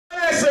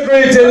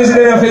Greetings in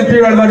the name of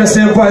Imperial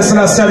Majesty and Christ, and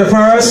I said it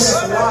first.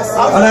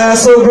 And I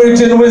also greet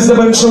in wisdom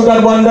and truth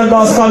that one that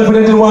lost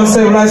confidence in one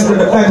save life in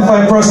the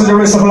 95% the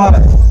rest of life.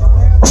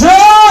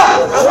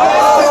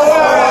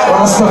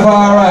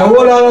 Rastafari.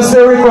 Hold on, I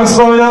say request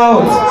going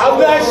out. I'm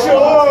not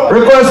sure.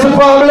 Request to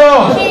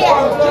Pablo.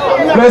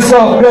 Bless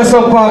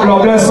up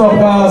Pablo, bless up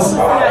guys.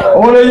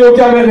 Only you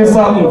can make this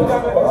happen.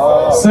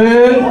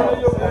 See?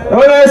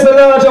 When I say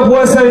large of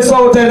West End,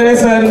 South End,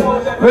 East End,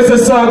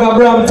 Mississauga,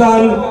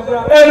 Brampton,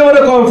 anyone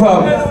to come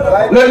from,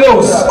 let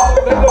loose.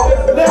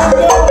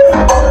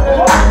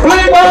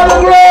 Play by the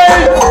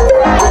grave.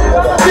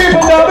 Keep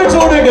it down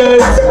between the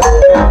gates.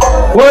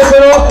 Where's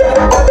it up?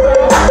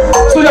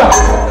 Sit down.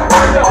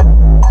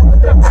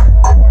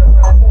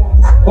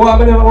 Oh,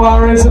 I never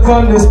want to rinse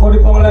upon this, but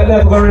if I'm like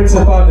that, I'm going to rinse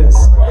upon this.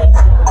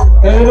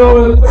 And you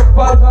know,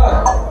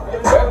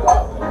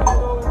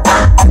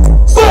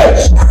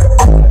 switch!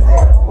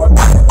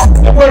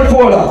 Different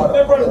folder.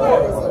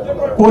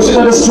 Push it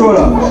to the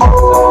stroller.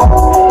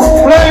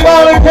 Play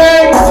ball the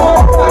king.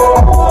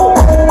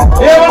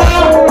 Here we go.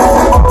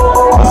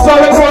 I saw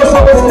the cross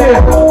up the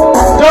stage.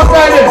 Just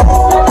like this.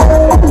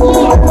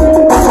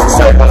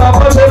 Shake on a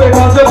bunch of it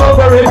because you're going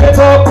to rip it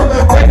up.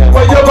 Take it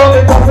where you're going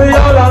to come to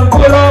y'all and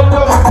pull up.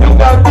 You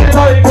got this,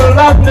 how you can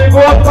laugh, they go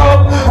up.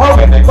 And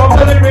when they come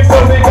to the lyrics, so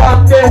we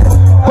got this.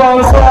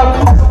 Bang, bang.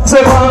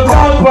 Say bang,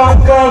 bang, bang,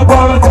 bang,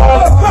 bang,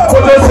 bang.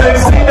 Put the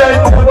sexy then,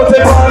 put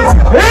it on.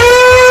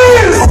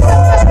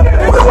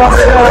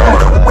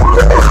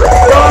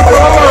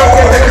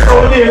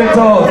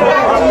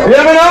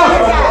 Hear me now?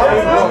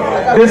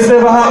 This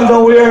never happened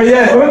nowhere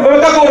yet. We're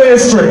going to go to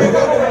history.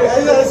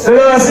 The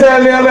last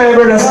time me and my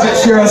brother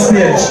share a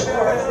stage.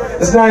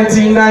 It's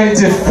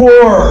 1994.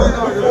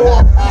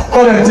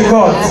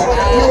 Connecticut.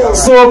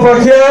 Super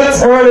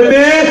Cat, early B,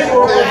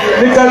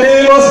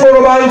 Nicodemus,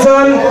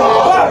 Banton,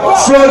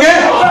 Sluggy.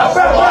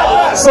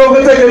 So we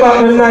take it back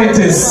in the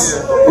 90s.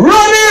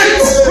 Run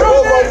it!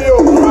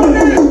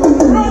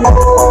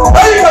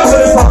 How you come to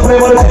this song? Play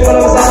one of the people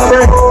on the song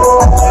break.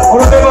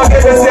 One of them will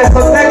get this set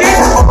to take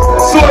it.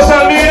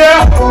 Social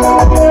media.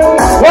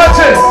 Watch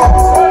it.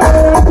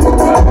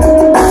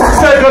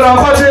 Take on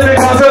Apache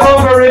because they're not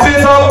very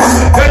bit up.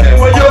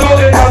 When you go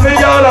in the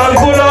yard and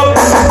pull up,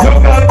 you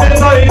got the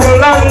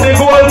title and the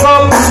gold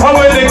up. And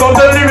when they come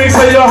to the lyrics,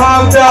 say you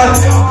have that.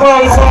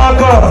 Bang,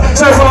 bang,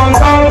 say bang,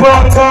 bang,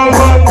 bang, bang,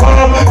 bang,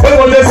 bang. They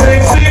want the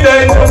 60,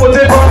 then they put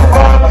it bang,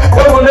 bang.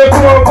 They want the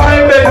 4,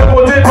 5, then they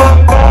put it bang,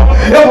 bang.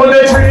 They want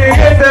the 3,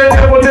 8, then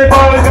they put it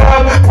bang,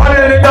 bang. And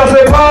then it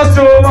doesn't pass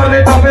through, and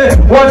it happens.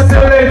 Once you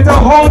later,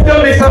 home you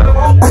listen.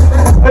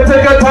 They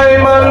take your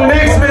time and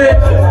mix me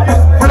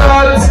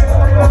flat.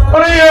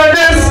 When you hear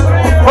this,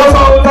 what's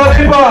out of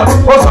the park?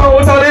 What's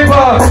out of the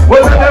park?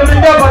 What's out of the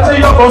park?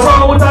 What's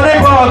out of the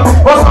park?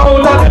 What's out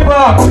of the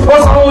park?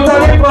 What's out of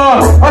the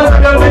park? And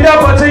tell me the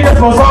party, yes,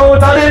 what's out of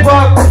the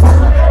park?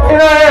 In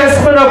a ass,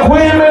 with a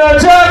queen, in a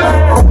jack.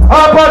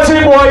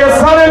 Apache boy, you're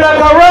sounding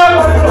like a rap.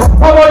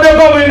 How about you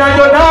going and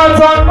you're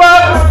not on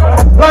back?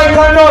 Like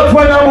a nut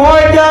when a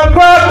boy can't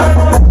crack.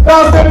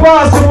 That's the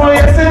past, when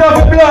you sit up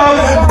a block.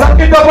 Black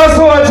it up a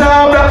soldier,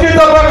 black it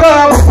up a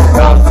cop.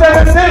 That's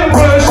the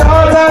simple,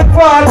 short and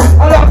fat.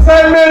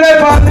 Alongside me,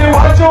 live on the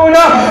watch you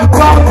know.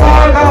 Bang,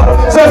 bang, bang.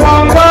 Say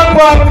bang, bang,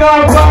 bang,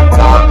 bang, bang,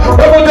 bang.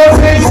 They will just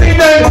see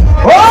them.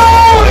 Oh!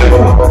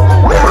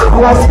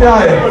 Last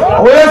guy.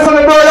 Where's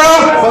the brother?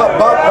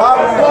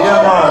 Yeah,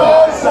 man.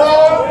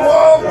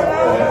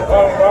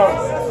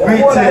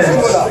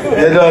 Greetings.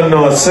 You don't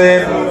know,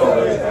 see?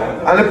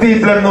 And the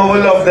people know we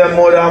love them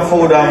more than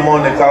food and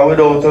money, because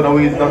without them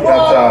we eat nothing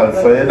at all.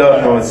 So you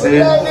don't know,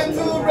 see?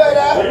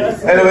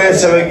 Anyway,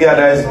 so we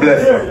gather is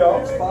blessed.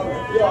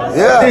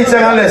 Yeah. Teach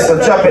them a lesson,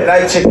 chop it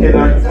like chicken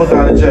and put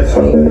on the jet.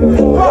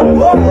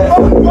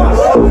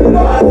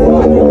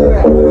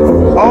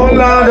 Oh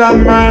Lord have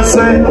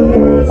mercy.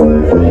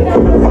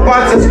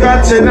 Apache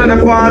Scratchy in the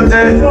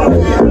party.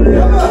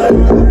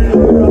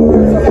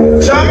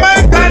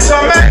 Jamaica,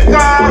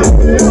 Jamaica.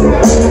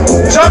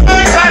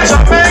 Jamaica,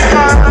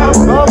 Jamaica.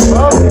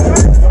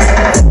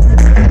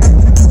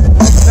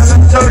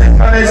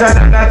 Jamaican is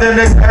another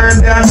the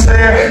Caribbean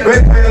say. We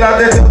feel like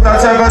the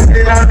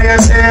 2017 and they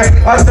say.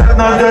 I said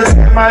not just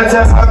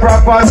myself a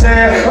proper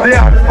say. The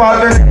hard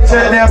part of the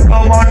nation they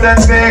blow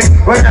mountain big.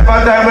 Whenever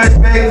time we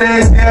speak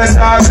this years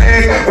are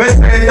big. We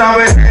speak and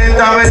we speak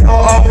and we go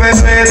up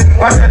with it.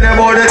 I tell them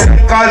about the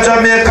thing called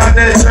Jamaican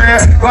history.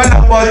 Gone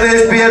about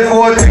this beat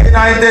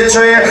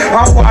 1493.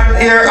 And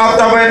 1 year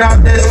after when I'm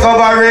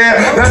discovery.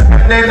 The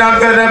trending and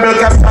venerable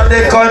capture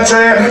the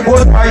country.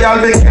 Both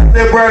royal became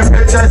the birth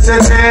with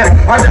city.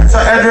 And that's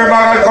why every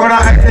man coming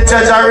out the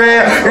treasury.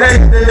 They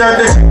hit the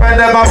dirty ship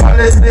and them a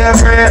police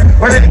slavery.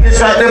 When they get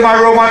shot them a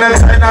Roman and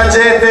China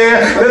JT.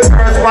 The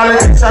first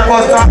politician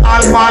was a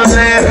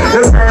unmanly.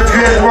 The first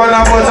great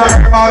runner was a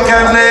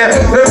McKinley.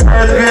 The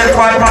first great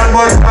fatman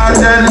was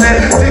Argentley.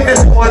 See the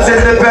sports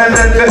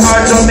independent with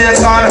our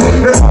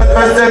Jamaican. The first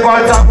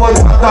festival that was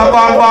a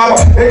bang.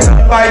 It's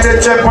not by the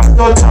chip and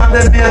touch on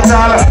the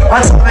metal.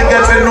 And so me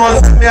get me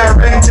nose and me a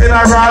ring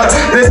general.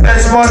 The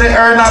best money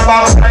earn a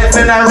box like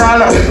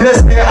mineral. You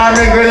see I'm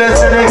a grill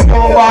to the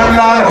Cuban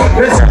land.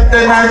 It's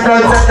something I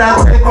blood set that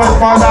take us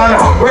modern.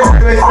 We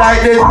do it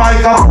like this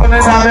microphone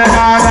in a me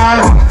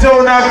hand. Do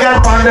not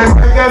get on the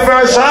reggae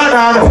version.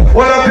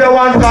 What up you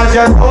want cause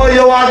you know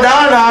you are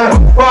down.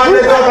 But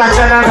the dog like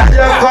Canada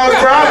you come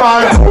from.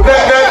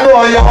 Let them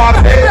know you are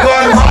big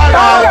gun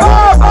man.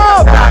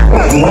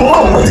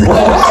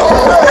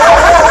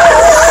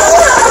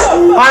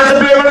 And to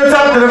play with the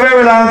top to the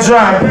very long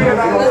track.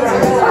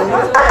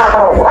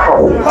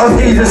 I'll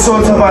eat the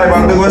soul survive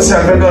and the good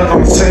self and don't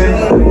know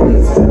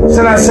shit.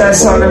 So I said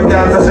son them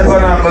can't touch a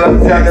gun angle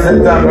and can't get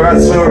it down the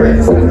right story.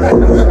 And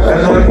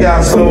no one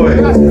can't slow it.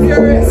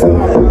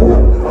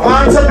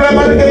 And to play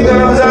with the king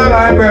of the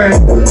library.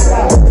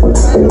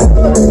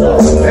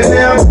 In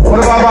there, what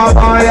about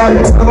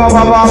bye,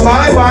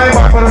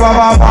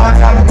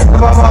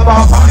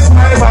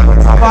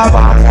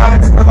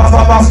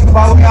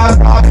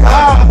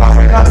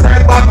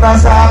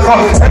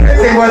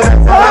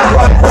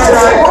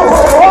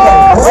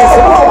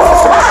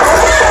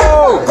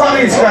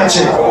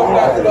 Scratchy.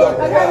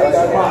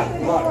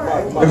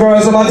 The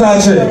girls are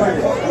Apache.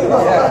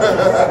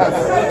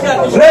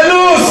 Let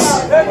loose!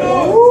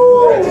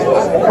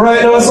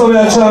 Right now, so we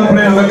are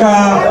champion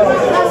because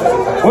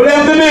we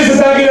have the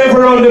business and get them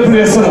around the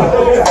place.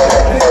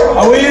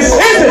 And we is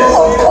hit it.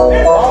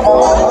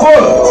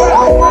 Full.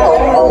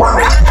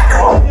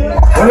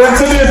 We have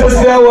the business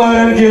there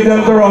and give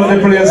them around the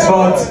place,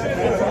 but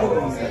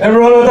they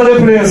run out of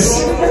the place.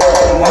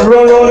 And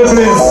run around the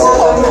place.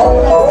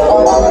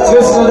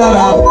 Listen to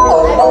that.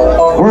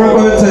 Work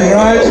with the thing,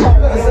 right?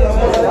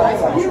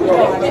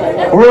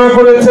 Work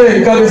with the thing,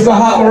 because it's not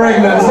happening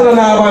regular. It's not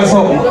now by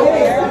something.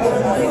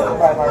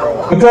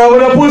 Because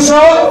when I push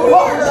up,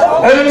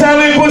 anytime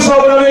we push up,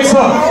 we're going to mix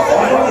up.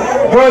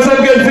 Girls have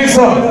get fixed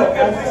up.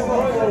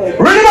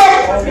 Read it up!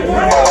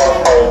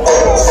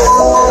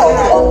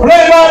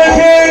 Play by the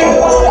king.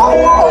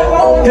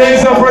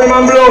 King's of Freedom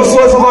and Blue,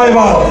 Soul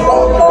Survivor.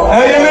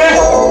 Hey, you me?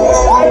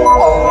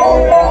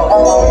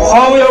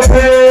 How we up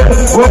here?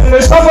 When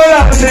we shuffle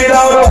and see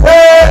down up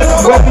here.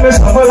 When we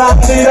shuffle and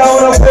see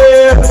down up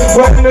here.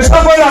 When we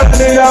shuffle and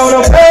see down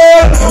up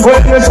here.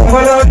 When we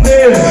shuffle and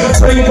see.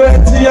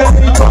 320 and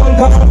we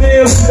come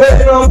meal.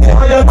 They know me,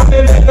 I am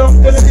the name of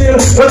the steel.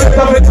 But it's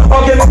a bit of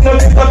a game, it's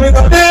a bit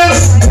of a deal.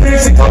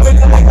 Music of it,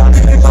 I can't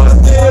get it on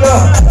steel.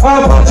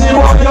 Apache,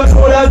 what you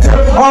know that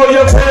how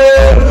you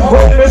feel.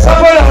 When we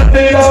shuffle and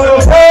see down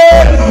up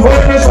here.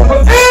 When we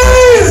shuffle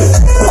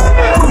is.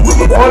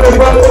 All the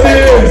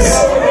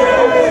practice.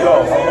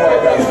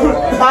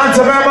 And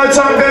to remember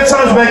champion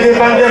church, make it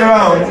and get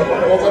around.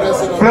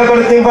 Play for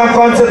the king back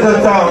concert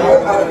in town.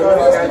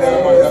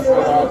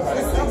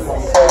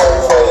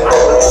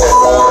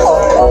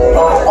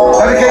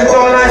 Let the king to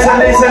a nice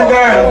and decent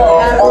girl.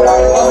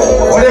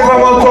 Whether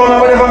from uptown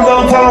or whether from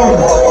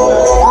downtown.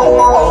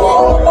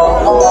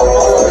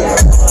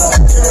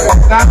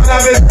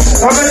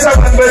 I'm in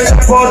seven best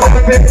support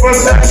the people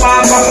that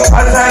mama.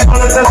 I time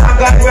on the test and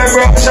got where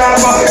broke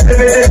sharper.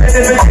 If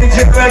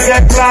it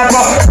get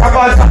clapper.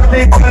 About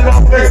something and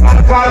not big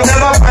man call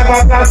never five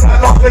of that and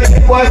not big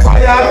boy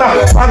fire.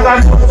 And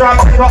then to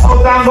drop it go out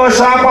and go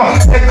sharper.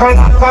 They call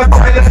and cut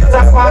right and it's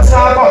a fan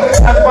sharper.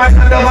 That's why I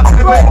never have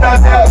to wait that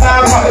they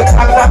clapper.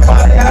 And that's why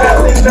I have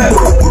to think that.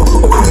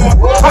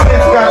 Come in,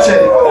 Scratchy.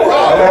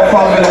 I'm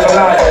following the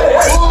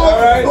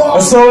line.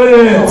 So it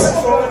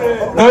is.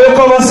 Now you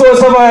come and Soul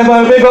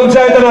Survivor, big up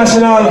Giant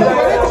International.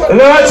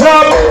 Let's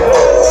up!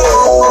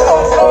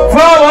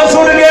 Forward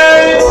to the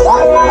gate!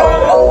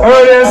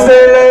 Early and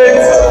stay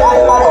late.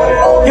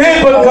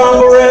 Keep on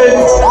comrade.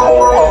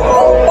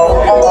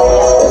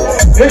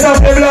 It's a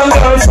problem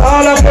dance,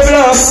 all of the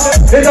blocks.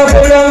 It's a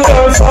problem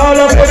dance, all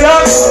of the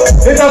blocks.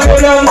 It's a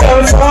problem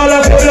dance, all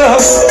of the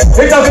blocks.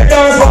 It's a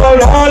dance for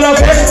all of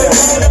it.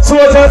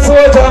 Soldier,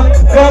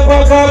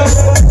 cop,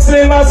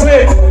 slim and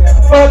slim.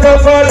 Fat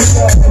and fat,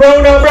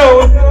 brown and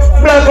brown,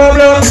 black and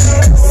black,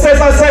 says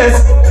and says,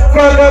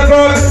 crack and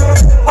crack,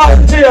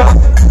 and cheer,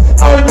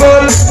 and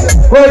gun.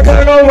 Right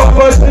now, what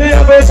was the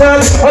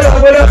ambition? Along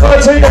with the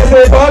country, yes,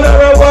 they born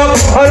and walk.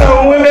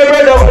 Along with my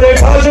brother, when they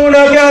call you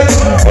not get.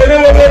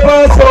 Anyway, we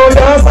pass down,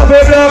 dance up a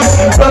block.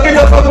 Back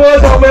it up a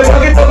quarter, we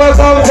back it up a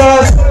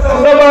sometimes.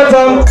 The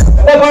bottom,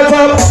 upper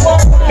top,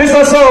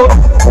 listen so,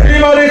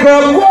 cream of the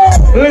crop.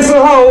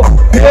 Listen how,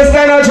 this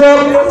kind of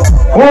drum.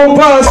 Who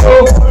pass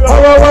through,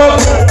 our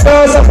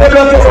dance up the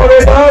block, dance up the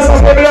block, dance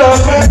up the block,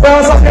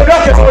 dance up the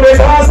block,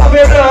 dance up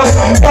the block,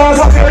 dance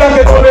up the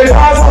block,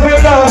 dance up the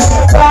block,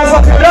 dance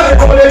up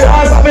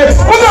the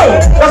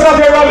block, dance up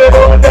the rum,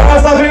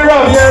 dance up the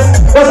rum, yes,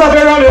 dance up the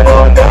rum,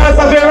 dance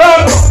up the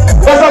rum,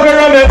 dance up the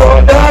rum,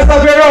 dance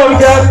up the rum,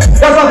 yes,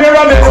 dance up the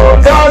rum,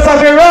 dance up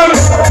the rum.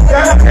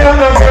 Can't be on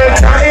the bird,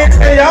 can't eat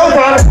the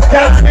ocean,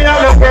 can't be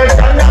on the bird,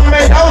 can't eat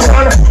the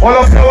ocean. All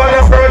of you on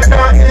the bird,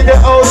 can't eat the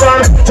ocean,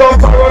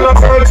 jump around the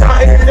bird,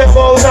 can't eat the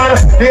ocean.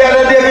 The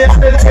other day we had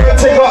the bird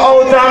to go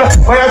out and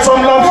buy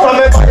some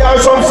lobster, buy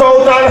some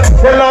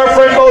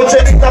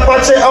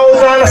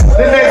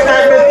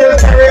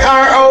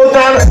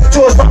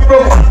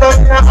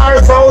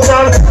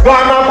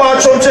Gonna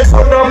bathroom, she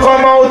couldn't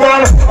come out.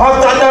 And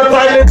after that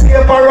time, the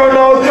paper run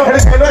out. And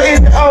it's gonna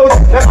eat the house.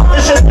 They have to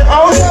shit the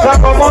house.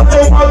 Like a month to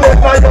month, it's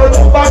like you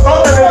to back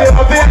out. And if you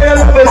have a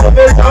little bit of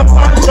it, jump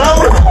and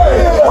shout.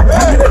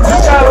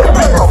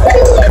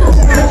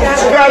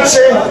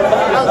 Scratchy.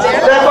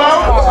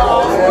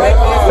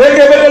 They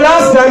gave it the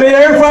last time, you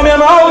hear from your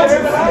mouth.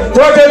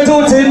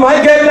 32 teeth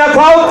might get knocked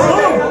out.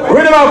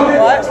 Read them out.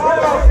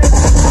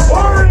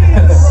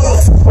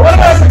 What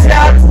about the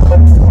cat?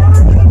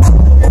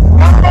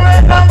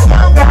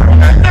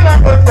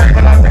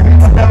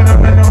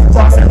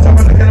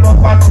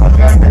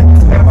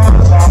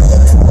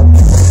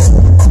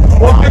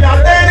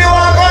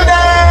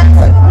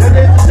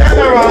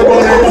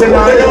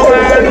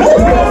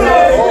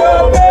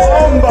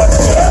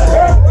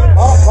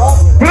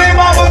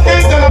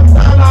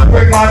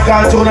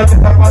 Cartoon at the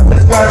Apache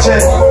Scratchy.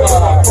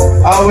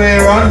 Away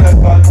run the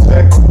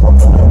country.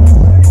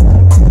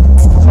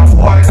 Some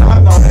boy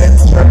not on it.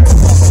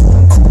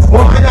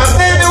 Boy, you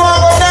think you want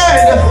to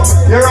dead?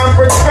 You're on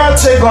for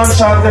Scratchy,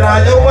 gunshot in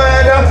your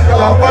weather.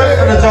 Jump on,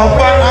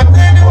 I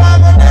think you want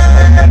to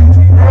dead.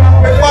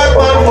 You're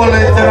on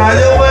bullet in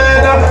your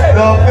weather.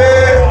 Don't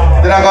fear.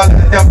 Then I got to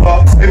let you go.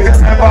 If you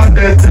step on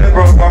this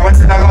program,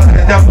 then I got to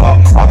let you go.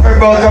 After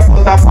about your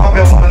foot up on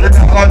your wall, then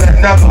I got to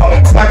let you go.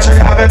 Scratchy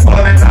having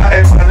fun in the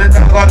air, then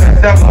I got to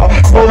let you go.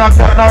 Do not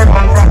turn around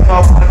from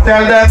no man.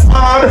 Tell them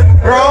hard,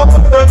 roll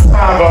the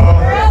summer.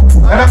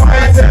 And if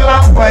I tell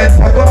them place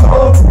to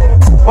go.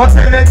 What's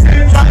in the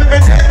team trying to be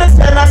in the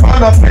center?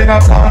 I'm up in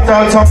a town,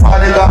 tell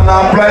somebody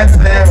gonna play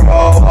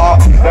zero.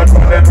 Let's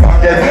put it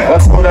rocket.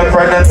 Let's put it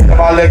friend and the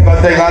balik,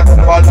 but they got to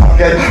the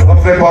bucket.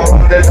 But flip up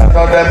on this, I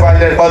know they're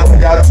violent, but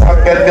we are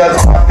chucking, just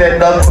fucking,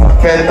 don't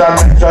fuck it, and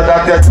make sure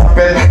that you're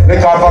chopping.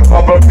 They got a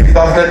couple pieces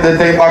of the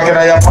thing back in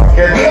your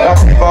pocket. That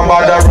people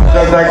mother run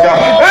just like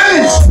that.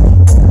 Hey!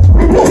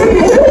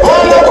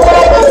 All the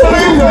problems to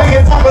leave,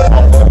 they get up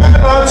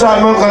and try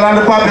to on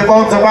the public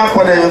bounce back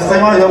when they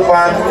sing on your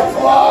fan.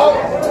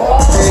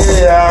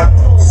 Yeah.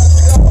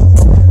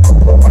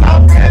 When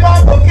I'm playing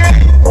on the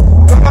game,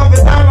 I'm the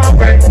time I'm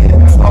breaking.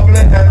 I'm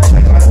playing that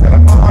shit, I'm still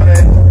on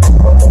it.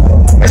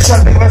 It's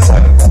something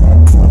listen.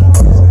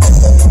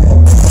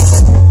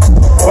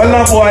 Well,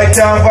 no boy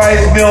can't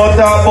fight me out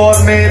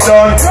about me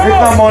done. If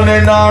no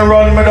money now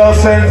run, me don't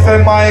send for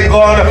my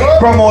gun.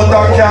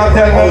 Promoter can't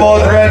tell me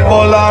about Red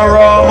Bull and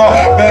rum.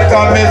 Make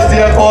a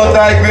mistake out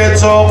I get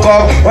choke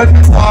up. When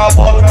me talk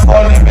about me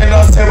money, me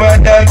don't see where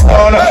them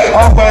done.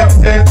 I went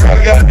in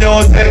reggae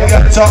music,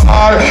 get your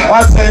heart.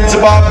 I send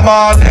you back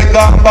man, they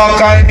gone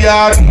back in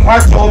yard. I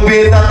show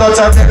beat and touch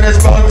a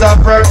tennis guns and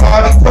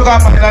record. Look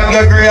at mine and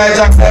get great,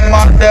 and them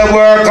man they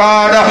work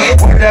hard.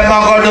 When them a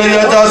go do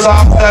you just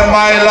ask them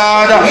my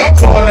lord.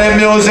 Funny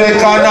music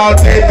and all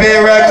PP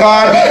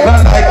record.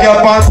 Not like your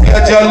pants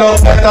get you look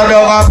better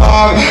than a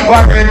bag.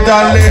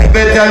 Warrington leave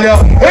me tell you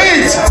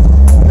hit.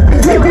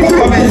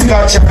 Come in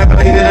Scratchy,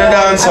 everybody in the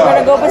dancer.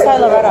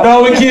 Now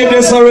we keep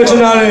this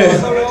originally.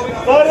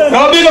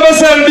 Now big up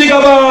yourself, big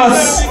up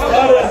us.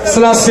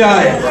 Selassie.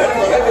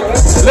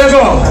 Let's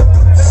go.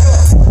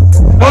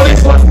 Now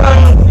this one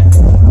time.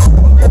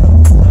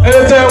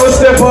 Anytime we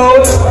step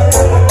out,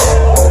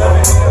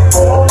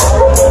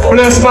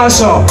 play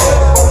smash up.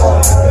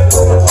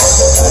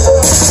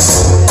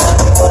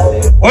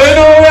 Well, you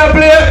know what we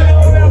play?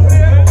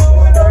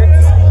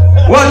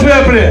 What we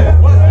play?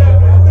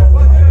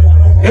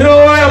 You know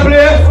what we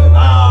play?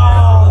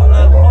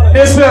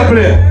 This we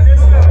play.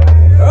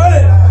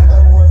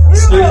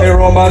 Strictly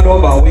Roman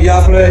number, we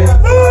are play.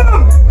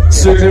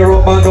 Strictly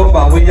Roman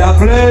number, we are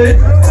play.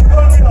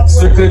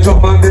 Strictly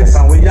drum and bass,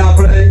 and we are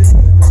play.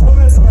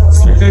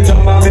 Strictly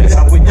drum and bass,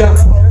 and we are.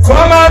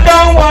 Come on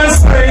down one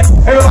street,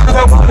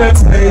 everybody want to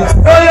play.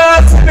 The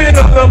last minute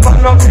of the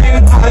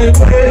King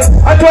Highway.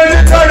 A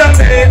 23rd of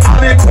May, on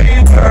the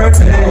Queen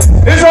birthday.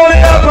 It's only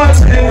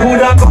Apache who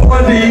da come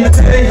on DJ.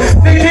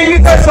 The king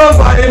is a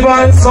survivor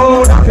and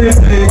so that we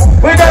play.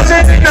 We dash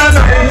it in the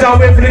night and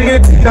we fling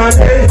it in the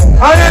day.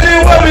 And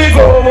anywhere we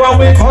go and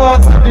we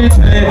pass the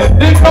DJ.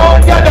 The crowd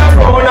gather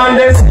round and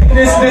they sing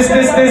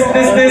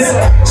this.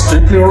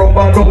 Strictly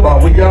rumba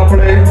number we are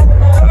playing.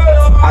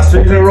 I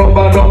strictly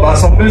rumba number,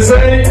 somebody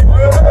say.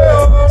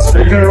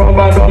 Strictly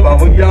rumba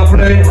number, we are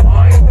playing.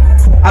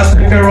 I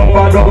strictly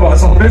rumba number,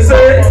 somebody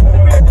say.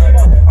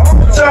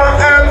 John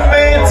and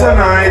me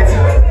tonight.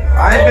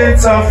 I've been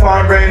so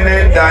far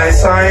bringing thy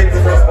sight.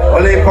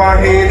 Only for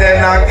he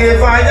then I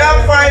give I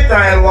a fight.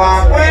 I'll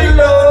walk with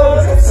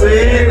love,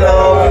 sweet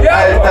love.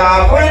 I'll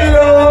talk with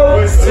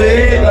love,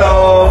 sweet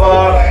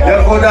love. You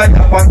could have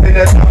your part in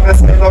the toughest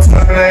thing of the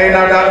rain.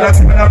 And that's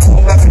when I'm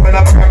home, that's when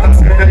I'm pregnant.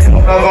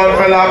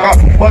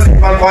 But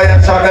if I'm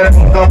fire shot, then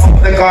put them up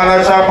the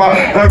corner shopper.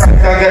 The right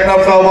can get no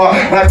flour,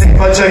 not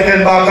even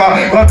chicken backer.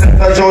 But if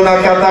the Jonah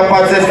cat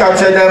Apache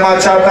Scratchy, them a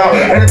chatter.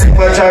 Anything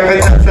we try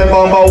to touch the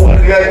bomber will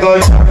get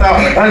gunshot.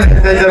 And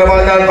if the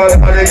gentleman done for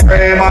the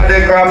cream and the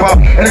grapper.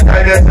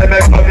 Anytime you say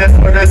make up, you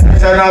know the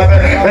station of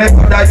it. They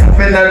put that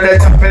chopping and they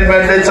chopping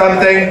when they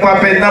something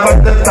popping. Never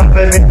to stop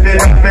it, if they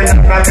chopping,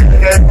 nothing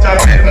get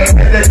chopping.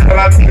 If they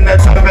chopping, they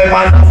chopping. me,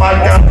 man, no man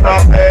can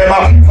stop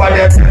him. But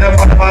you see the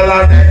football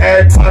on the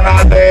head, man,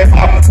 and them.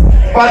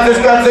 Apache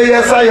Scratchy,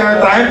 yes, I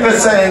heard time for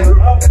saying.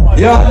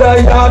 Yada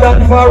yada,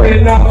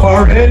 foreign, not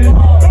foreign.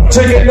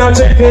 Chicken, not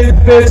chicken,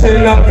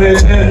 pigeon, not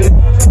pigeon.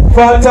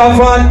 Fat,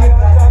 fat,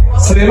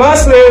 slim,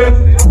 slim.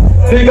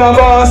 Bigger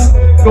boss,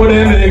 go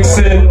to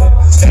mixing.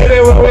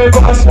 Anyway, we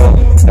pass,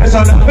 that's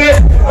on the bit.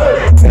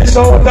 It's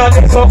all that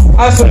it's up,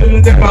 I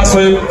swim, they pass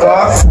swim.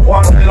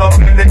 Want the love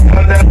in the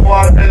girl, them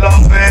want the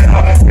love in.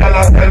 Girl,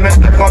 I tell me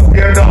to come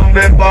here down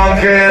the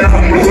banking.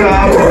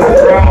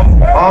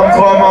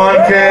 Come on,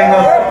 king.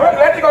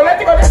 Let it go.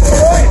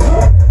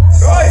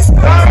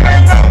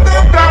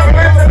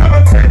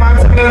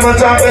 My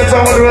chocolate,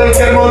 some of the real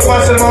kid, most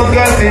passion, most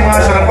guilty,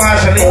 martial and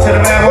passion, each of the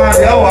man wants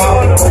the hour.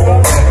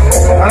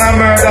 And I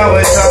murder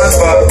with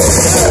transport.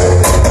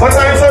 But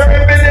I'm so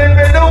ripping in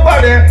me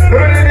nobody,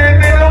 ripping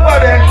in me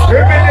nobody,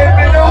 ripping in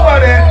me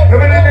nobody,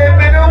 ripping in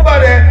me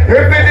nobody,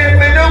 ripping in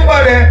me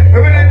nobody,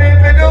 ripping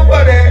in me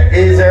nobody.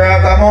 Is there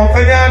a come on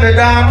for the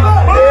dam?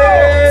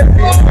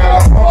 Is there a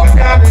come on for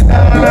the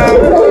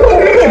dam?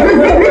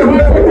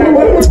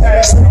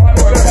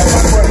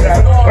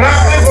 When I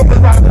click up the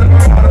top of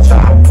the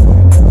shop,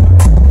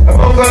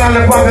 I'm going on the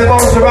pocket,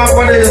 bounce around,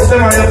 but you see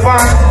my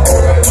fan.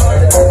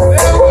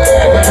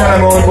 Good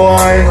time, old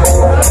boy.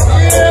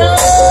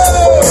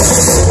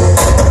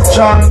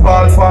 John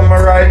Paul from my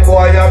right,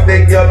 boy, you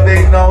big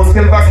now.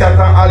 Kill back cat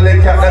and alley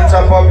cat, them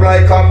chop up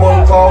like a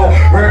bull cow.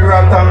 Red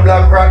rat and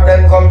black rat,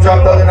 them come drop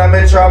down in a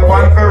me trap.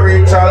 One for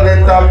reach, all the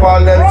top, all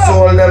them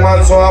soul, them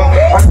and swap.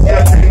 And you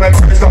think my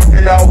friends come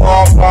in a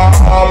walk,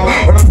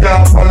 when I'm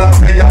down, all of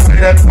me, I'm in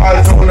them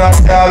calls, who not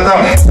tell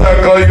them.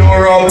 Circle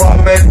Europe,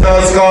 and me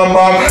just come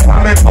back.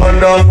 And me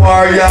fun down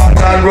warrior,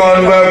 and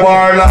run with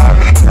warlock.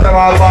 Them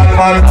a bad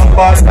man, a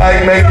bad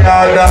like me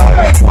cat dog.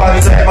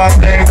 One time I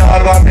think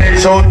dog, and me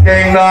shoot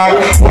king dog.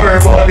 Worry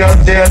about your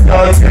state,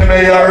 just give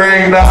me your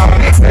ring dog.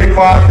 Big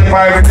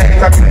 45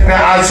 things, I click me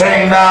and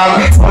sing dog.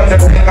 But you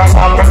think I'm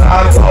up and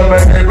I'll tell me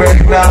to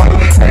bring dog.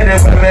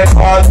 Anyway, me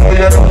call so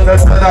you don't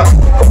listen up.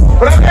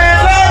 But I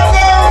can't let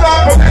go,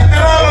 I'm protecting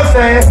all the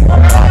same.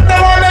 I'm the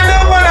one that do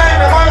what I'm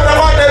the one that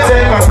want to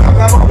say.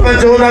 I'm up and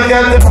you don't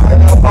get the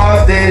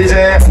boss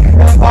DJ.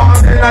 I'm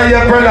in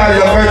your brother,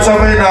 you're hurt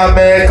some in a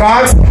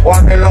makers.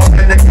 Want the love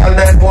in the girl,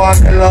 then want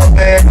the love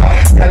me.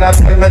 Can I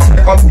tell me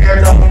to come here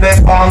down the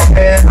bank?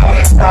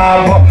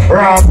 Stab,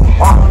 rap,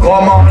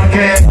 come on,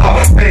 kid.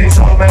 Big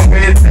something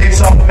with, big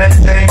something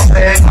change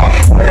it.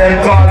 When they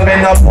call me,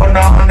 no put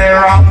on the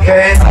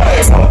ranking.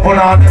 No put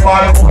on the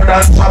ball, put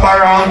on chop a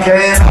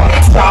ranking.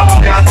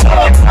 Champion,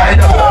 inside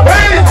the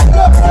face.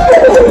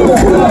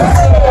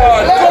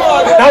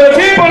 Now the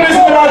people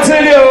listen, I'll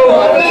tell you,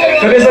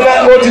 there is a lot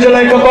more to you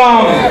like a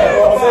bomb.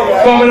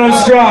 Coming on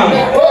strong.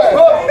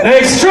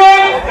 Next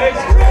strong.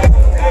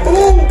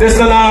 This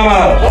the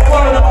normal.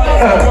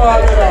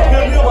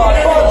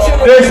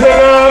 This the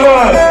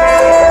normal.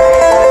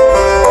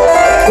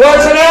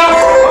 Watch it out.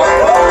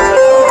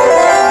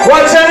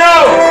 Watch it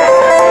out.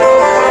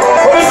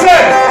 What is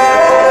it?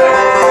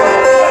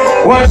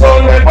 Watch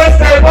on the quest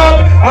step up.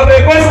 I'll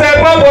make quest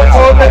step up. Watch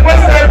on the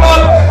quest step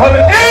up. I'll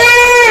make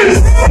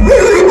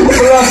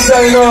last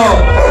time now.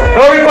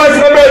 No request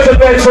for merchant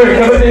metric.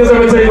 Everything is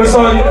everything, my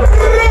son.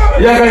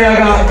 Yaga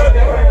yaga.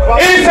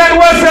 East and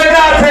west and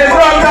north and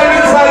from time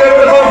to time they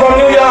will come from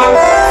New York.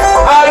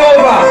 All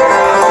over.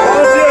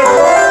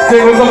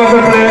 Take what's up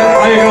and play.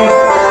 How you go?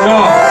 No.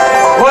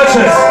 Watch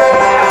this.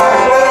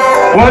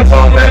 Watch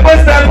out, make one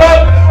step up.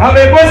 I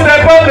make one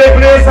step up. The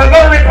place I go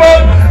rip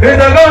up. It's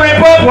a go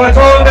rip up. Watch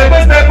out, make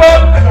one step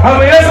up. I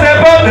make a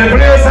step up. The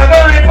place I go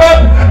rip up.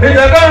 It's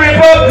a go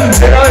rip up.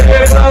 It's a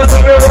get down so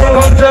we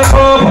run jump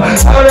up.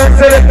 I'll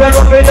select and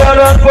up it down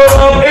and pull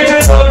up. It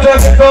is up,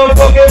 just it up,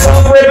 fuck it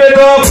up, rip it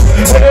up.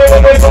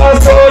 When we pass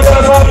through,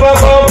 just up a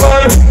pump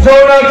and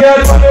Jonah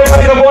cat,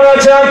 like a bona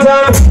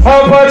chantan.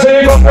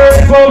 Apache compare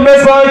it from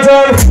Miss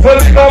Bantan. When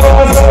we come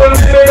on, so we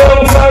make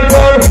up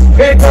Bantan.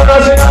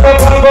 International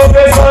pump of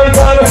Miss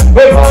Bantan.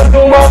 We pass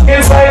to walk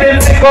inside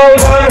in the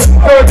golden.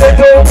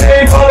 32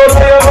 feet followed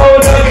by a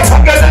mountain.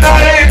 I get the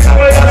night,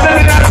 I'm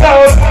sitting at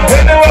house.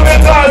 And then when we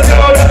pass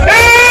through the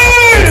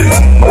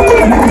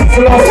so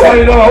that's why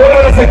you know, what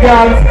else I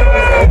can?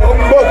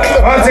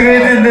 Once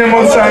again, in the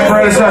most time for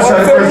the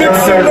session, first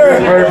and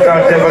third, bird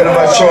got them, but I'm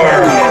not sure.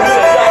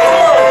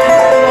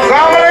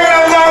 Come on,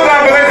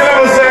 I'm going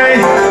to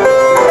say.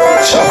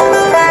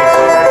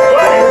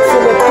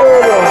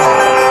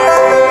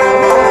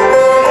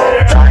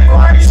 Try to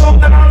find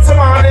something on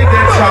somebody,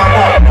 get shot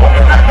up.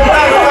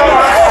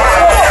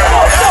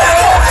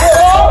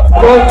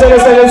 Don't tell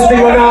us that this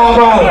thing was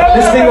normal,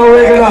 this thing was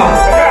regular.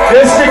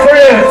 This thing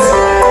creates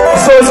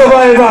so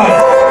survivor.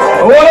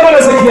 What about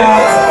us a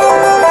cat?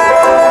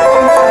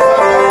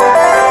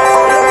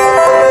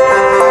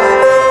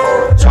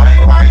 Try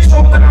to find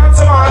something on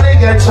somebody,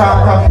 get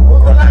shot up.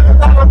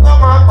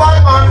 Come on, boy,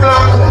 man,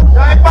 black.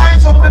 Try to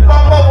find something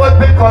on what would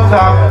be cut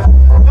up.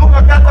 You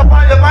can get up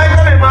on your bike,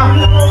 man.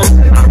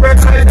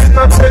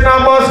 Nothing I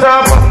must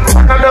stop.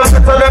 I can just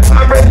get to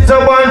the bridge to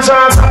one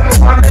shot.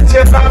 And it's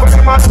your back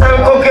with my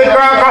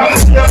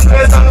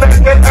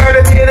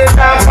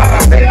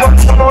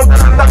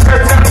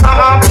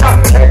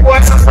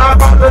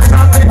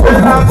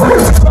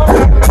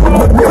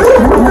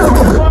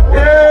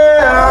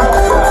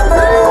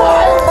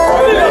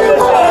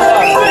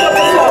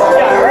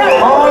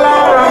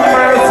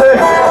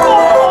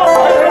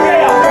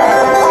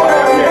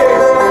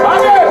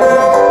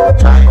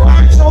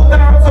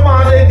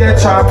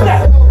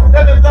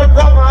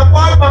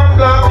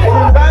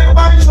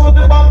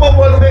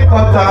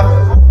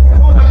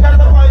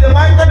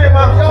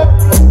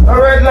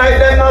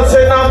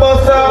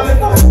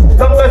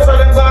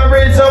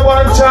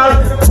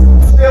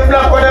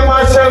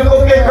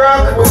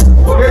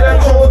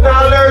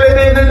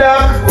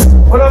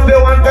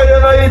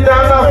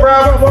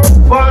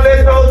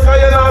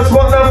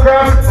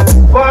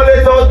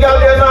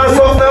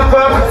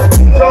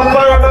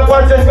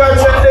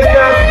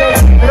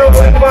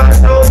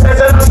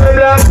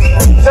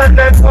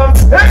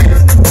Selassie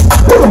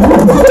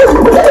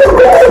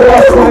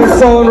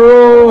sound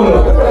rule.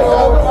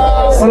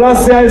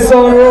 Selassie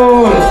sound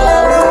rule.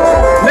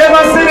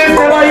 Never see this,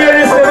 never hear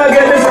this, never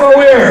get this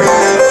nowhere.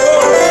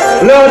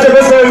 Lord of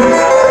yourself.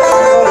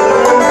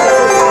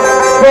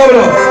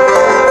 Problem.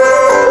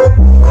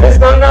 It's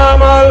not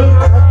normal.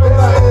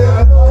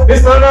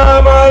 It's not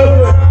normal.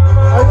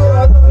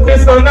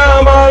 It's not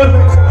normal.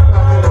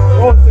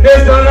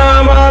 It's not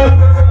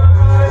normal.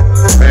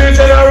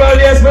 General,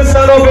 yes, we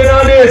stand up in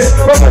on this.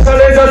 Professional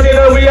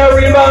entertainer, we are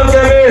rebound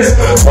chemists.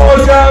 All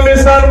time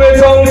is stand with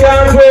tongue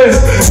can't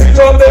twist.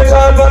 Each of the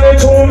chant and the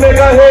tune make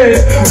a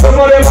hit. Some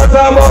of them are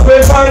talking about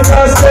it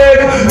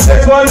fantastic.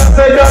 Next one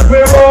said that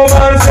we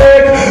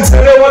romantic.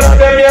 Tell the one of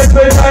them, yes,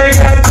 we time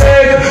can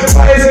take.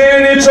 I say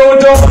in the tune,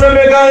 don't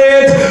make a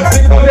hit.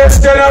 Because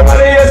this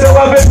generally, yes, you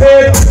have it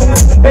hit.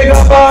 Big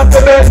up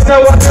the best, now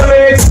what you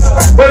mix.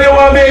 When you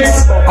want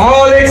mix,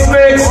 all X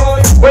mix.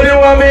 When you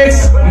want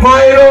mix,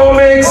 Milo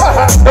mix.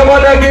 Come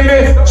on, give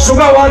me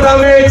sugar water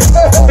mix.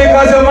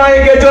 Because you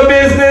might get your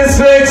business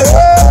fixed.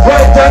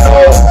 Right now,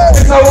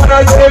 it's a one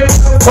and tip.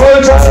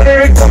 Culture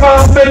lyrics, come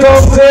on, fit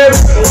up tip.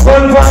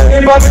 One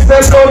funny, but it's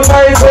a don't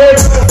my tip.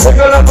 Take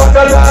a look at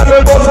the time, we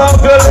bust off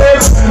your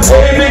lips.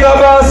 Hey, big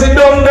up, sit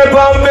down the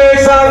palm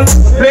mix. And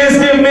please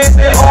give me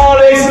the all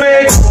X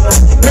mix.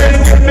 Please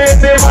give me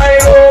the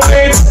Milo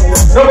mix.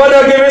 Nobody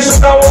give me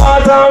sugar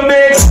water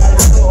mix.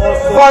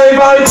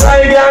 Five all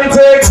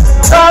gigantic.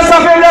 That's a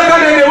feel like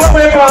an enemy when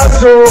we pass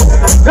through.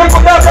 You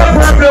put up the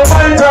purple,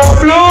 white and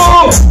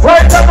blue.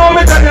 Right the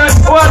moment and you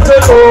want to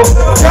do.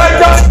 You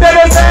don't tell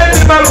us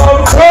anything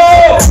about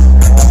through.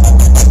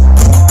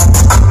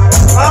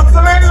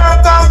 Absolutely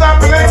not down that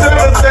place in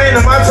the state.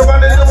 No matter what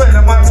they do,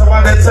 no matter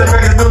what they say,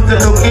 make it do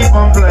to keep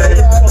on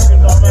playing.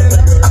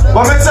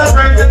 But it's a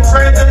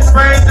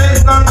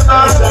praise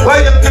non-stop. Where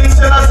you think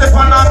you are safe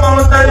on a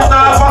mountain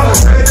top.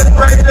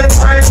 Praise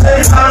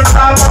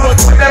non-stop.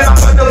 With them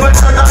up on the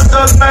winter, that's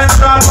just man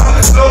drop.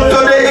 Look to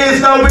the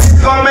east, now it's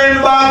coming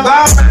back.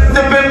 I'm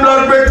sipping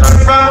blood, return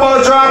from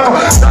Bodrap.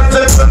 That's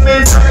it for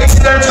me, so it's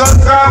the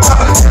just crap.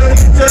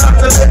 You have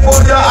to be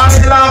for your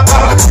honey lap.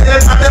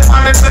 It's not the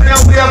money when you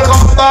will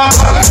come back.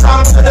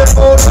 Come to the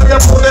food, when you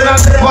put it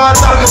on the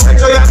water. Make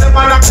sure you have the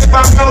man that keep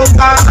a close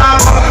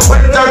contact.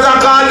 When there's a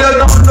call,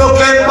 you don't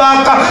looking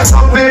back.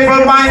 Some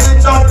people mind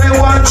it's only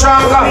one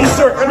track.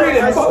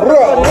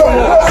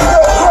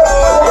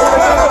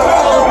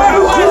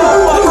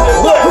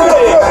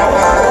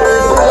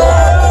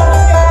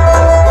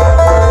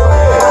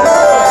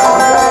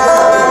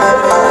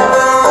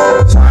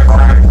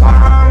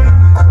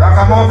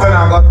 Come up and I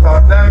got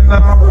taught them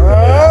now.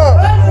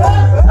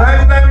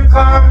 Time them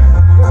come.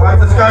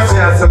 Apache Scratchy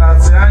and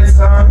Selassie,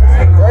 son.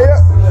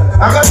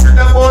 I got to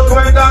the boat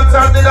when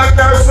dancers did a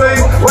car swing.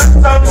 When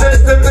some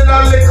system did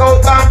a lick out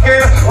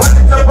banking. When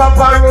it's a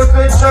papa root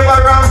with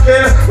sugar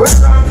ranking.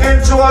 With ranking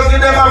to a give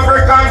them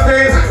African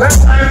thing.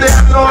 Next time they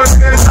have no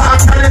skin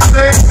talk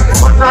anything.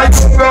 But I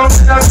come round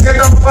and I get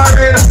up for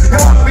it.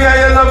 You want me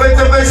and you love it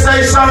if I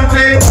say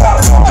something.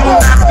 Do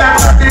not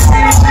dance at the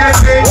DJ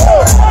thing.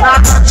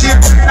 Not a chip,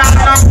 not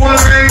a bull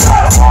ring.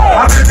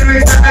 I'm in the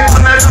mix and they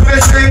come out of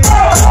this thing.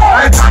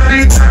 I can't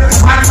read that,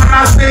 I'm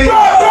gonna sing.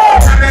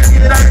 And they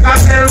feel like I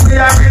tell me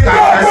everything.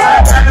 I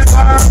said that's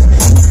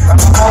I'm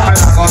a moment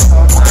I got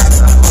some time.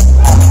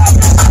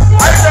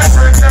 I said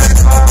bring them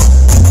come.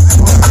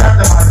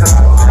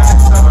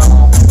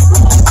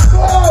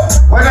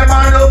 When them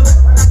man look,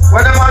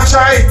 when them man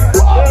try,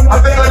 I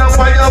think gonna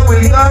find out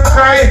we don't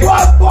cry.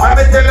 I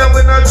be tell them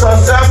we don't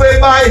trust and we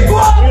buy.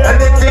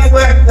 Anything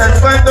we that's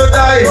going to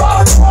die.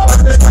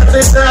 But this man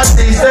is a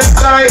decent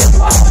guy.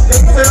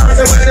 Things that I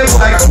say when they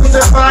like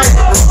to fight.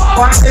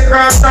 One the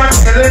cross and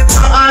kill it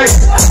to eye.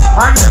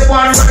 And the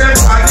one with them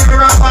I give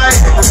her a bite.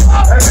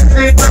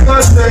 Everything that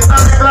goes straight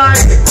and fly.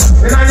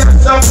 We don't even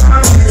jump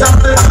and we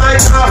jump the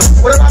side.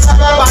 Put it on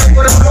my bike,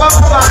 put it on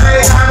my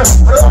bike.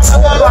 Put it on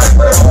my bike,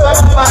 put it on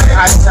my bike.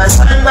 I said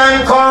time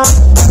then come.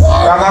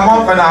 I'm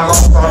up and I'm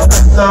up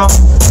so.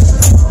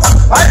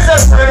 I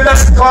said time then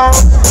come.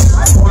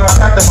 We're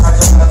at the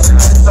master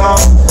so.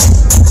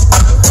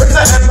 We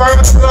said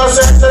environment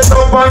closer to the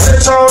on the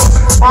show.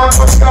 I'm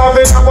from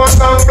Calvin, I'm on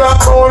down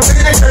black hole. We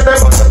didn't get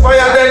them on the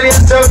fire, then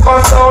it's just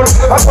come down.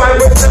 I find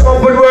we step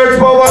up with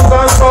words, but what's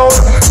on sound.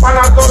 Man,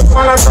 I talk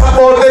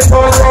about this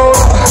on road.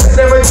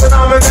 Then we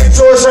tsunami, make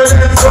social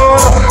and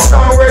zone.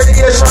 Some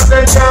radiation,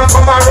 then can't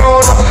come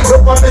around.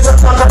 Look on this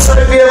attack, I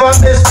try to be on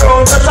this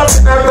throne. Just up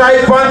in a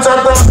right punch,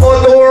 I don't go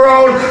to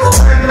around.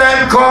 And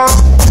then come.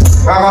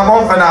 I'm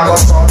up and I got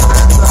some.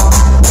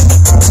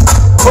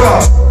 Pull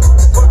up.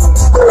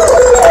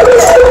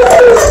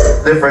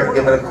 Different,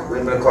 give it a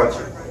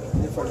country.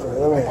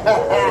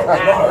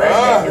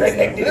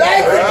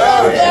 Like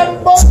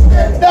them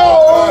busted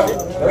down.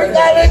 We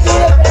gotta do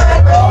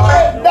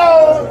it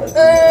down.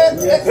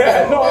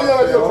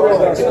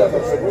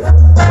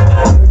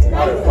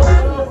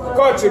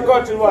 Country,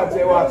 what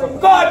they want.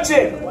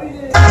 Country!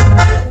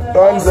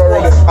 Guns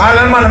already. All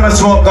the man must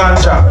smoke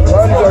ganja.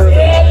 Guns already.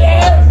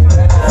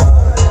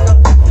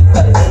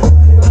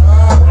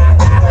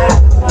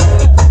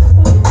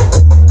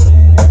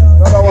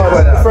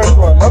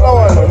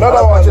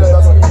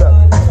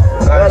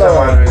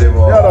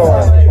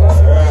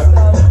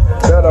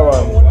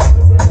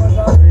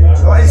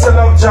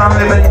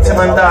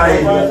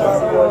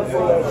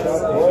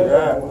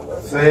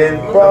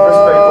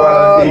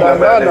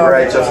 kingdom and live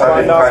righteous and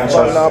live conscious. I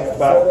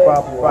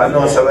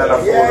know so when I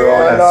fool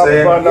around and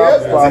say,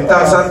 give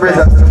thanks and praise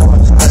to the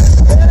Most High.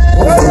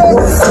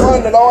 I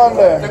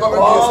wonder.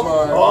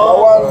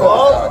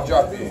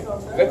 Drop it.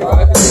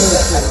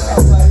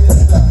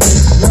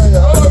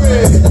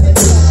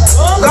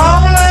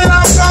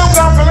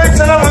 Come from it to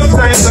the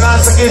same, but I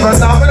have to keep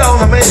us off and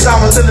on and make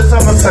time until the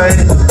summer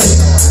time.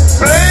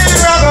 Play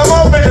rock, I'm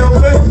open your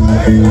play.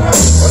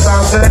 What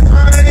I'm saying,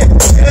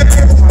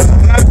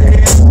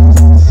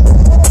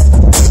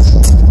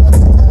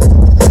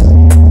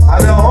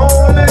 and the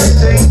only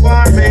thing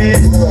for me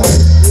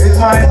is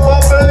my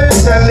bubbly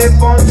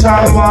telephone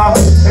charmer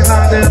in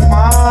the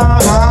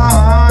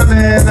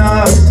morning.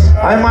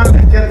 I'm a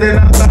ticket in a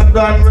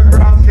London with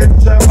Rankin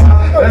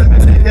Trevor. Let me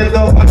lick it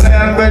over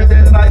there with the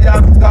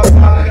lion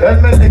copper.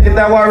 Let me lick it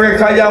over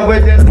Rikaya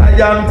with the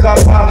lion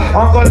copper.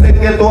 I'm gonna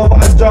lick it over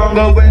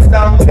jungle with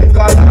donkey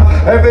color.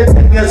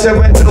 Everything you say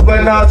we do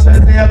when I say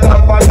near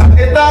copper. Lock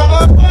it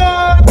up,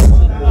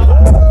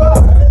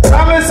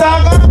 promise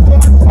I'm gonna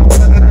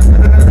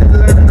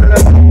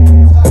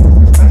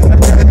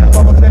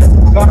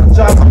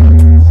ganja.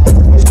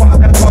 Spot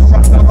them up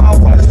from the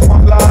mouth of the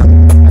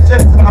land.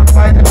 Just can't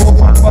find the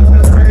woman, but the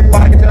three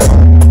by them.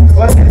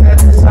 But in the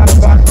distance,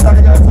 ganja,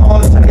 you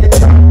know, say it.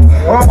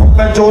 I'm up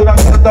and Jonah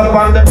cut up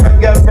on the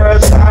reggae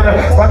version.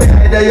 But the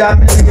idea of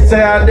me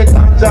say, and the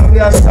ganja we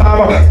are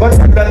star. But the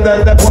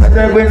boy,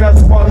 they win a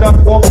small up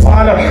one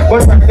pan.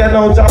 But when they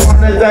know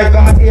Japan is like a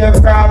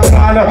aircraft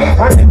plan.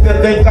 And if you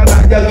think that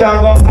you can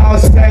go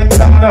house, came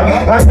down.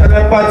 And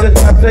the budget, I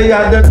say,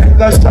 and the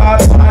nigga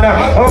shot man.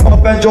 I'm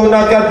up and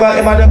Jonah get back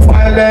him at the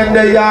pile in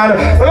the yard.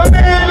 But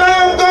the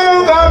long go,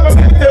 for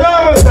me to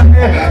love us. It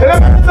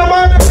matters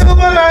about the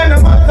silver line,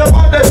 it matters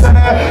about the sun.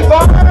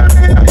 But I don't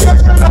need to get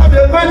to love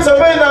you, but so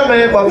when I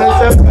may, but this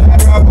is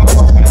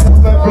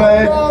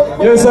play.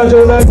 Yes, I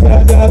do like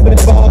that, I've been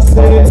bossed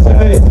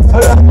today. And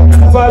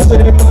I'm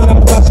fashion, man,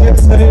 I'm fashion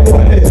same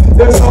way.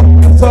 There's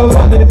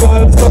somebody,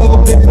 but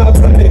somebody not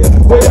play.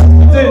 We have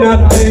dinner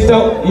night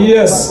out.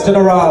 Yes,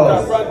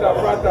 General.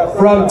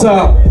 From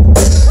top.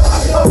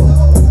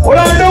 What I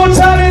know,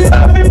 Charlie's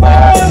happy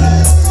born.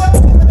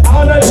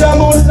 On the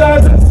Jamu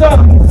stars and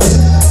sons.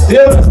 The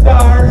other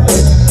star.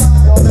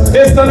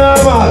 It's the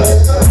normal.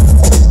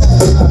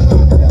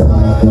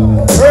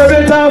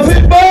 Urban Town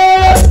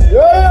Football.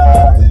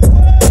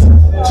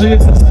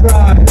 Jesus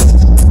Christ.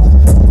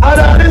 And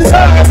on the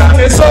side and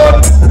the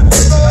sun.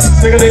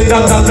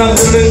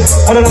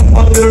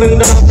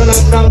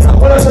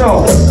 What else now?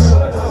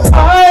 I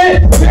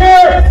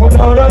hear from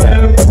all of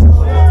them.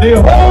 The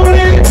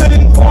holy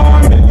thing for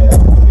me.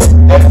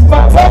 It's my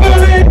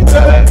bubbly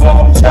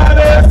telephone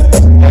chalice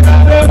in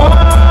the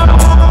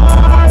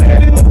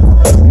morning.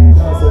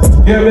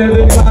 Give me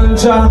the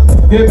ganja,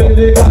 give me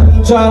the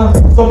ganja.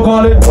 Some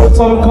call it put,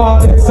 some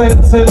call it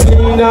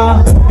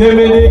senselina. Give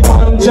me the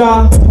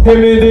ganja, give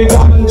me the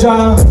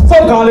ganja.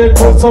 Some call it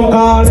put, some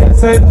call it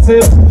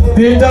sensitive.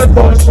 Peter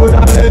Bush would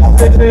have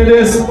left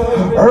this.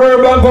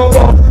 Urban go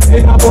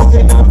in a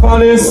Buckingham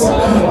Palace.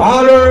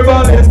 All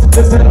urbanists,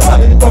 this is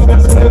light of a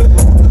slip.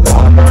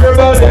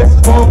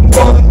 Herbalist, come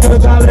to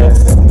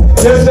chalice.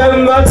 Yes,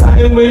 them that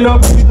time we no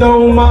keep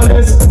no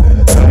malice.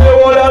 The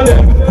whole of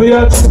them, we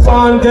are cheap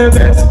and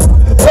chemist.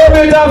 Come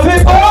it off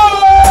it all.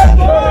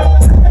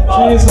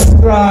 Jesus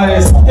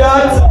Christ,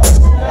 yes.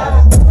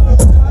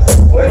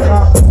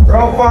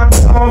 Rough and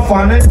tough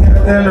and it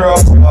getting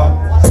rougher.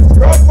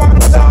 Rough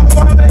and tough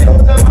and they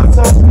use them as a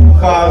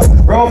cause.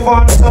 Rough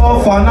and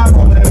tough and I'm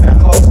gonna make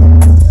up.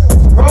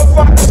 Rough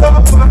and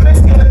tough and it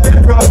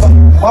getting rougher.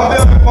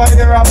 I've been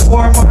fire up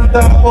 4 months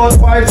about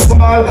white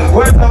ball.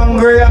 When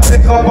hungry I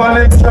pick up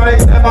and them try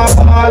them a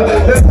ball.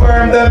 They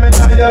worm them in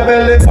your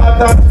belly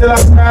button till I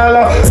crawl.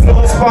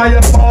 Close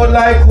fire fall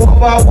like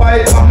over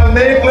white ball.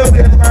 Make look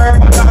at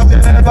firm and I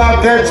never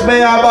catch me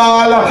a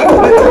ball.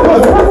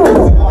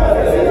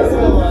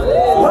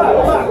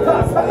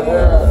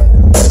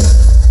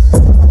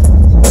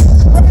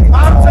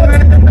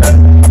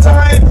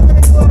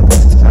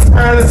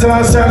 Early till I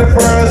said the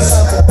first.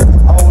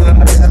 I wouldn't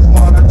let them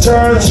on the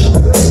church.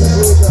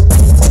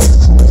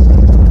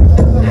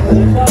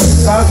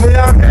 Cause we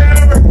are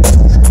here.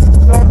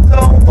 Don't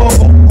go.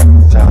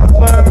 Just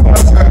learn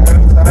what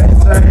I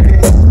say.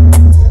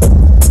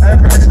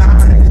 Every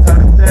night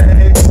and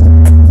day.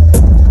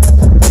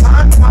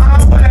 On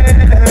my way.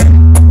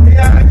 We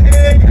are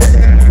here.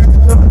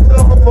 Don't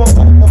go.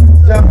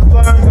 Just learn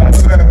what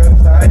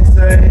I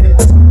say.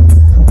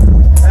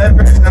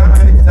 Every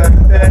night and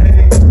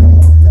day.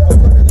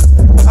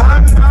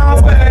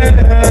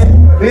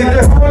 If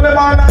they hold them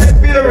on like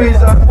theories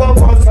and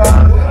focus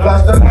on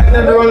plus the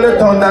lightning roll the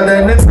thunder,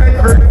 then they make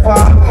great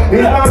fall.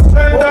 He's not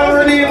strength and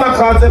redeemer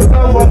cause it's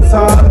no one's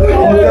on.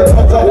 You get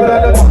touch up with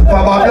the bumper,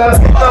 but let's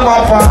keep them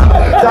off on.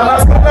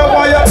 Just put them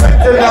on your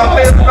picture, your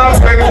face not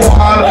big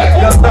wall.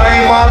 Your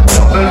time on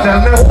double, tell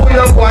me who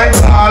you're going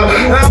to call.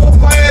 Now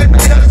quiet,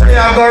 you say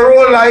I go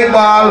roll like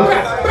ball.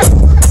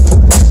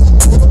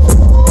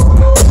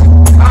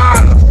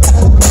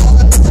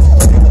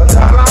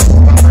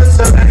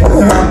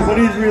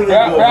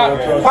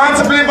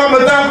 Possibly from the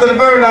top to the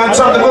very line,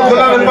 trying to go to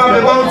London from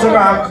the boat to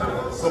rock.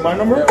 So my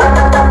number?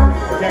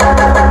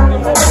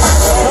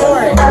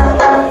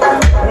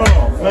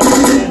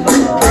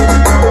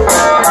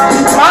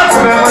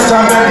 Possibly I'm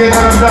trying to get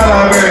them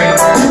dollar bill.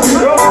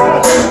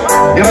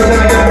 You know, trying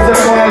to get them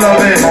 $7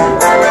 of it.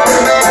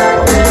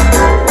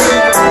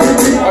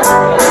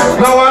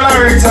 Now an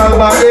erectile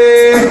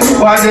body,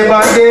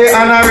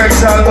 an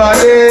erectile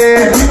body,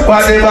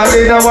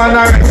 no one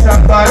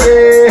erectile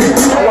body.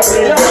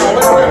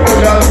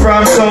 Girl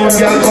from town,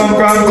 girl come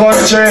from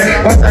country.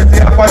 But I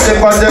see Apache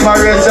for them a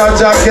race a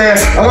jacket.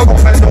 I go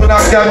come and do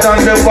that cat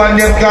and the one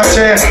you catch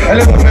it.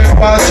 And the women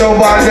pass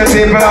over all the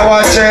people are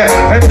watching.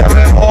 And tell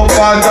them how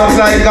far just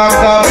like a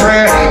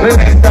capri. The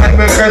next time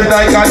we crest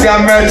like a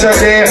damn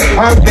merchant.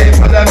 And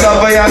people them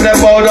love me and they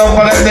bow down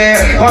for the knee.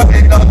 And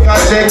they don't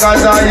catch it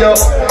cause of you.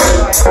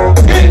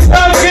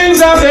 Kings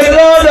of the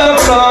Lord of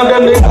Lords,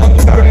 and the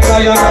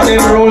lion and the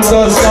rules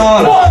of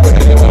Saul.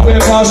 We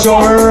pass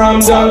over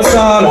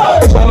Dancehall.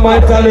 Some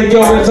might tell you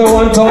it's a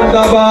one-ton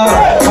bar.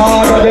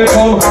 Harder they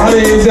come and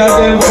easier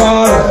them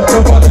fall. So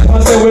what I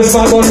say we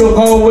stand but look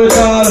how we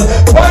all.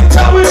 One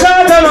time we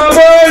shot on a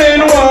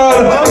burning wall.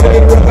 They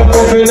broke up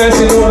puffiness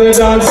in the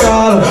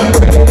Dancehall.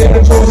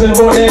 They're chosen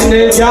but then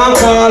they can't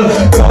call.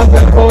 Cause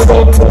they come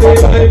up to the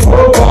like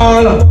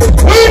football.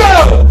 We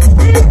know!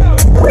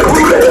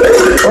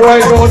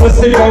 Alright, we want to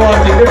stick on one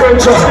thing. Different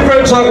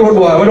track road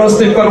boy. We don't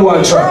stick on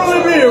one track.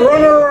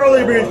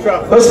 Early beat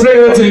track. Let's play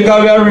the thing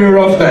because we are really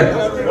rough then.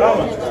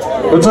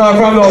 We'll talk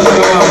from those to the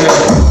mountain.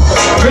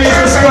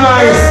 Jesus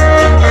Christ.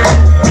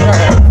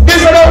 This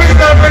is how we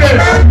start with it.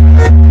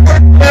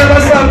 Never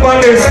stop on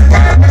this.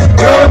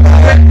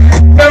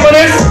 Remember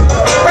this?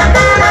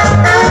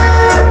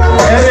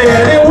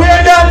 Anyway,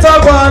 that's a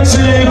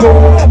Apache go.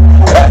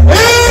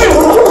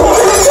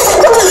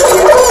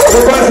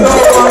 Because no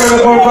one will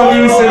come from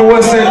east and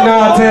west and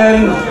north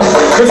and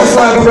this is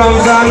like a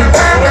Brampton.